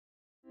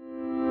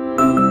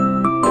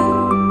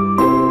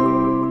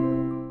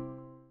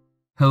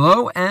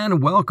Hello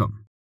and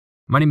welcome.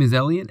 My name is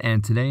Elliot,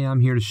 and today I'm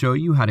here to show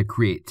you how to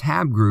create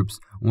tab groups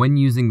when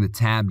using the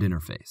tabbed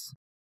interface.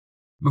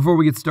 Before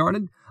we get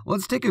started,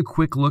 let's take a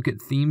quick look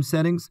at theme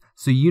settings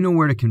so you know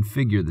where to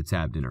configure the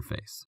tabbed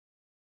interface.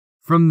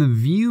 From the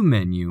View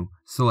menu,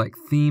 select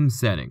Theme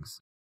Settings.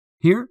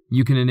 Here,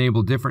 you can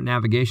enable different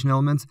navigation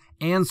elements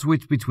and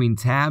switch between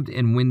tabbed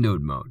and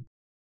windowed mode.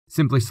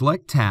 Simply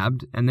select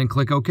Tabbed and then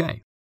click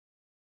OK.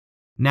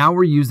 Now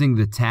we're using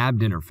the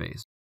tabbed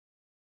interface.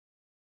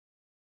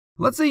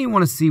 Let's say you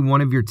want to see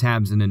one of your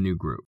tabs in a new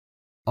group.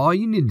 All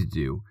you need to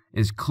do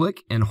is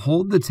click and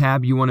hold the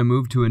tab you want to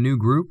move to a new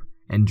group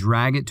and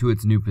drag it to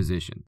its new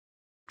position.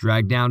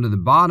 Drag down to the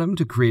bottom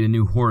to create a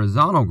new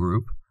horizontal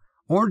group,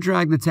 or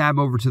drag the tab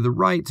over to the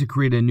right to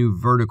create a new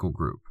vertical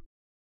group.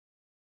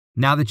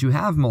 Now that you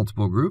have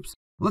multiple groups,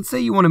 let's say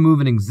you want to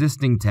move an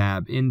existing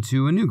tab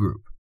into a new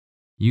group.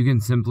 You can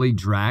simply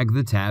drag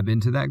the tab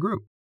into that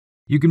group.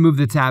 You can move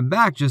the tab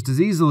back just as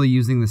easily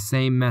using the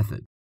same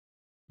method.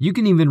 You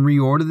can even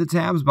reorder the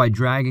tabs by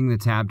dragging the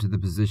tab to the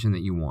position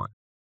that you want.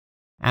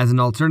 As an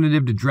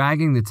alternative to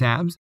dragging the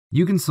tabs,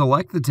 you can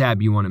select the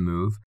tab you want to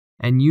move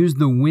and use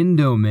the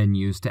window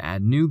menus to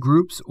add new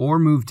groups or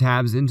move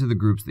tabs into the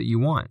groups that you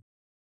want.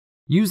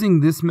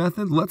 Using this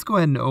method, let's go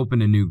ahead and open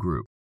a new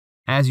group.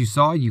 As you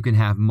saw, you can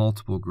have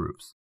multiple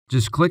groups.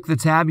 Just click the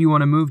tab you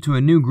want to move to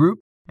a new group,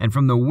 and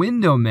from the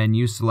window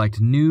menu, select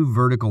New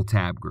Vertical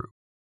Tab Group.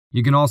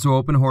 You can also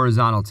open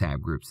horizontal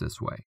tab groups this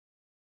way.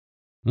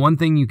 One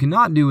thing you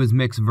cannot do is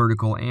mix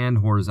vertical and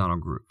horizontal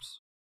groups.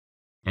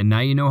 And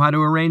now you know how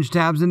to arrange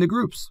tabs into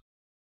groups.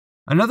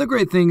 Another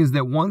great thing is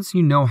that once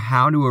you know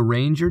how to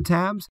arrange your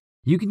tabs,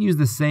 you can use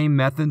the same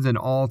methods in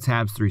all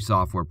Tabs 3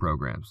 software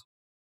programs.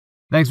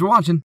 Thanks for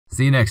watching.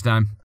 See you next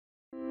time.